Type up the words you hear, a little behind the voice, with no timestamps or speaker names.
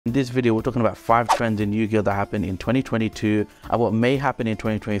In this video, we're talking about 5 trends in Yu-Gi-Oh! That happened in 2022 and what may happen in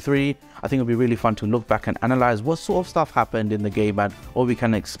 2023. I think it'll be really fun to look back and analyze what sort of stuff happened in the game and what we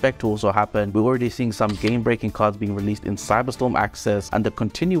can expect to also happen. We're already seeing some game-breaking cards being released in Cyberstorm Access, and the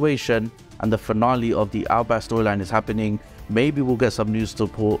continuation and the finale of the Albaz storyline is happening. Maybe we'll get some new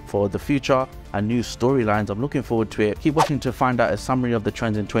support for the future and new storylines. I'm looking forward to it. Keep watching to find out a summary of the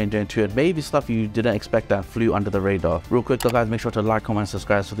trends in 2022 and maybe stuff you didn't expect that flew under the radar. Real quick though guys, make sure to like, comment, and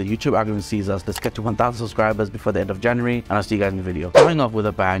subscribe so the YouTube algorithm sees us. Let's get to 1,000 subscribers before the end of January, and I'll see you guys in the video. Starting off with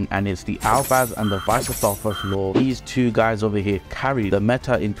a bang, and it's the Albaz and the Vice of Starfrost lore. These two guys over here carried the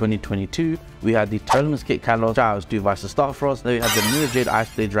meta in 2022. We had the Tournaments Kit Kalos, shouts to Vice of Starfrost. Then we had the Mirror Jade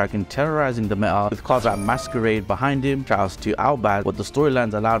Iceblade Dragon terrorizing the meta with cards like Masquerade behind him, shouts to Albaz. What the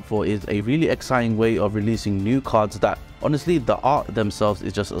storylines allowed for is a really exciting way of releasing new cards that honestly, the art themselves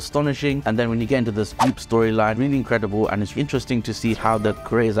is just astonishing. And then when you get into this deep storyline, really incredible. And it's interesting to see how the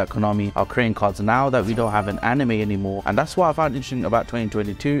creators at Konami are creating cards now that we don't have an anime anymore. And that's what I found interesting about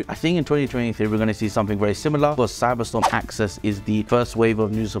 2022. I think in 2023, we're going to see something very similar, because Cyberstorm Access is the first wave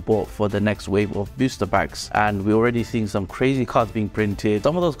of new support for the next wave of booster packs. And we're already seeing some crazy cards being printed.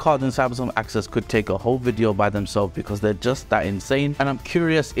 Some of those cards in Cyberstorm Access could take a whole video by themselves because they're just that insane. And I'm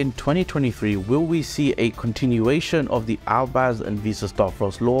curious, in 2023, will we see a continuation of the Albaz and Visa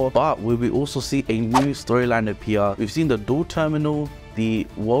Starfrost lore, but will we also see a new storyline appear? We've seen the Dual Terminal, the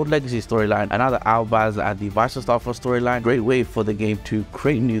World Legacy storyline, and now the Albaz and the Vice of Starfrost storyline. Great way for the game to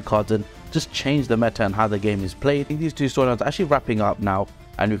create new cards and just change the meta and how the game is played. I think these two storylines are actually wrapping up now,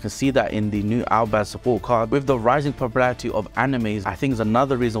 and you can see that in the new Albaz support card. With the rising popularity of animes, I think is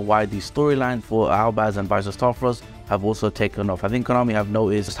another reason why the storyline for Albaz and Vice of Starfrost have also taken off. I think Konami have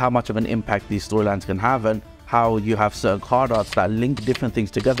noticed just how much of an impact these storylines can have, and how you have certain card arts that link different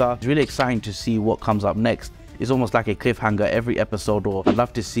things together. It's really exciting to see what comes up next. It's almost like a cliffhanger every episode, or I'd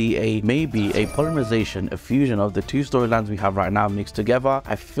love to see maybe a polymerization, a fusion of the two storylines we have right now mixed together.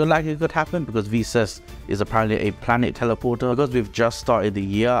 I feel like it could happen because VSES is apparently a planet teleporter. Because we've just started the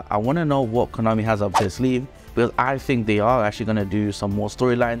year, I want to know what Konami has up their sleeve, because I think they are actually going to do some more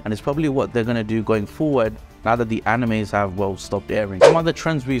storyline, and it's probably what they're going to do going forward now that the animes have, well, stopped airing. Some other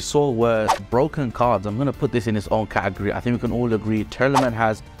trends we saw were broken cards. I'm going to put this in its own category. I think we can all agree Tournament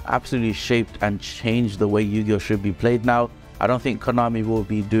has absolutely shaped and changed the way Yu-Gi-Oh! Should be played now. I don't think Konami will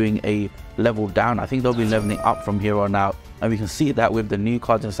be doing a level down. I think they'll be leveling up from here on out. And we can see that with the new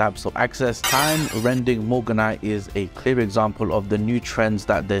cards in Cyberstorm Access. Time Rending Morganite is a clear example of the new trends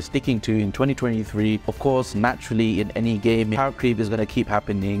that they're sticking to in 2023. Of course, naturally, in any game, power creep is going to keep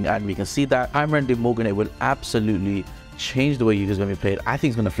happening, and we can see that Time Rending Morganite will absolutely change the way Yu-Gi-Oh! Is going to be played. I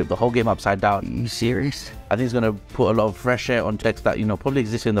think it's going to flip the whole game upside down. Are you serious? I think it's going to put a lot of fresh air on decks that, you know, probably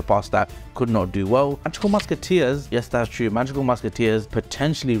existed in the past that could not do well. Magical Musketeers, yes, that's true. Magical Musketeers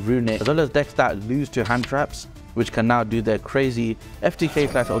potentially ruin it, as well as decks that lose to hand traps, which can now do their crazy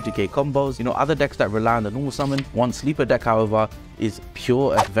FTK/OTK combos. You know, other decks that rely on the normal summon. One sleeper deck, however, is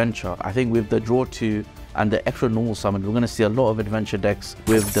pure adventure. I think with the draw 2 and the extra normal summon, we're going to see a lot of adventure decks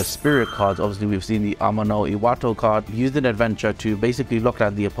with the spirit cards. Obviously, we've seen the Amano Iwato card used in adventure to basically lock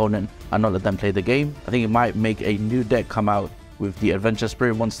out the opponent and not let them play the game. I think it might make a new deck come out with the adventure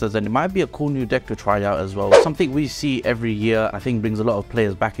spirit monsters, and it might be a cool new deck to try out as well. Something we see every year, I think brings a lot of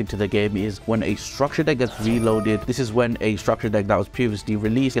players back into the game, is when a structure deck gets reloaded. This is when a structure deck that was previously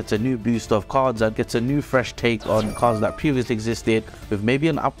released gets a new boost of cards and gets a new fresh take on cards that previously existed with maybe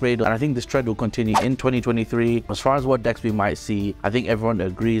an upgrade. And I think this trend will continue in 2023. As far as what decks we might see, I think everyone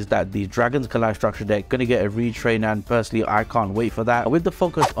agrees that the Dragons Collide structure deck gonna get a retrain, and personally I can't wait for that. With the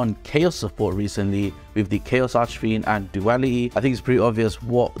focus on chaos support recently, with the Chaos Archfiend and Duality, I think it's pretty obvious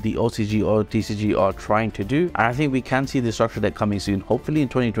what the OCG or TCG are trying to do, and I think we can see the structure deck coming soon, hopefully in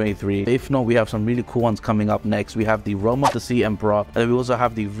 2023. If not, we have some really cool ones coming up next. We have the Realm of the Sea Emperor, and then we also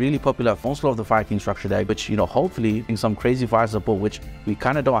have the really popular Onslaught of the Fire King structure deck, which, you know, hopefully in some crazy fire support, which we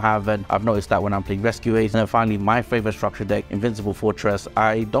kind of don't have, and I've noticed that when I'm playing Rescue Ace. And then finally, my favorite structure deck, Invincible Fortress.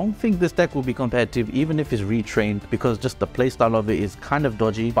 I don't think this deck will be competitive even if it's retrained, because just the playstyle of it is kind of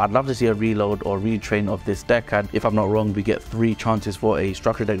dodgy, but I'd love to see a reload or retrain of this deck. And if I'm not wrong, we get 3 chances for a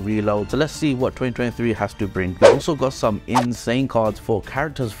structure deck reload. So let's see what 2023 has to bring. We've also got some insane cards for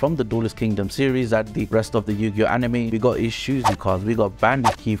characters from the Duelist Kingdom series and the rest of the Yu-Gi-Oh! Anime. We got Ishizu cards, we got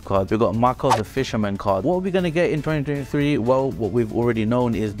Bandit Keith cards, we got Marco the Fisherman card. What are we going to get in 2023? Well, what we've already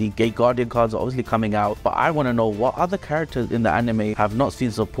known is the Gate Guardian cards are obviously coming out, but I want to know what other characters in the anime have not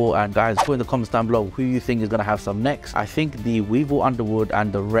seen support. And guys, put in the comments down below who you think is going to have some next. I think the Weevil Underwood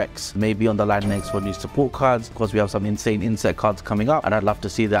and the Rex may be on the line next for new support cards. Of course, we have some insane insect set cards coming up, and I'd love to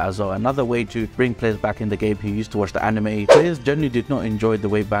see that as well. Another way to bring players back in the game who used to watch the anime. Players generally did not enjoy the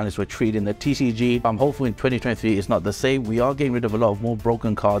way balance were treated in the TCG. I'm hopeful in 2023 it's not the same. We are getting rid of a lot of more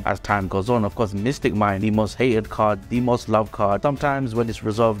broken cards as time goes on. Of course, Mystic Mine, the most hated card, the most loved card. Sometimes when it's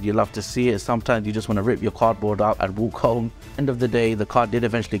resolved, you love to see it. Sometimes you just want to rip your cardboard up and walk home. End of the day, the card did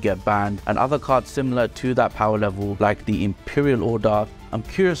eventually get banned, and other cards similar to that power level, like the Imperial Order. I'm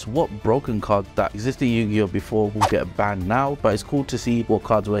curious what broken cards that existed in Yu-Gi-Oh before will get banned now, but it's cool to see what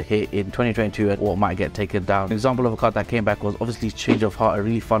cards were hit in 2022 and what might get taken down. An example of a card that came back was obviously Change of Heart, a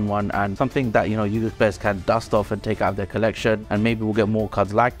really fun one, and something that, you know, Yu-Gi-Oh players can dust off and take out of their collection, and maybe we'll get more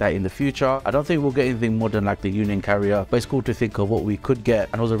cards like that in the future. I don't think we'll get anything modern like the Union Carrier, but it's cool to think of what we could get,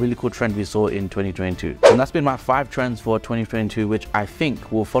 and it was a really cool trend we saw in 2022. And that's been my 5 trends for 2022, which I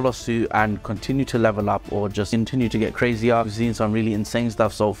think will follow suit and continue to level up or just continue to get crazier. We've seen some really insane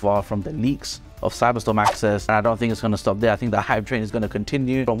stuff so far from the leaks of Cyberstorm Access, and I don't think it's going to stop there. I think the hype train is going to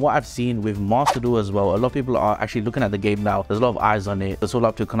continue. From what I've seen with Master Duel as well, a lot of people are actually looking at the game now. There's a lot of eyes on it. It's all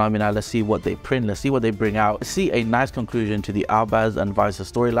up to Konami now. Let's see what they print, let's see what they bring out. Let's see a nice conclusion to the Albaz and Visor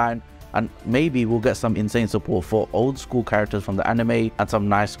storyline, and maybe we'll get some insane support for old school characters from the anime and some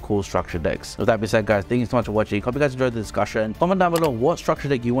nice cool structure decks. With that being said, guys, thank you so much for watching. Hope you guys enjoyed the discussion. Comment down below what structure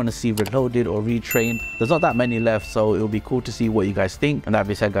deck you want to see reloaded or retrained. There's not that many left, so it'll be cool to see what you guys think. And that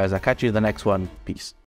being said, guys, I'll catch you in the next one. Peace.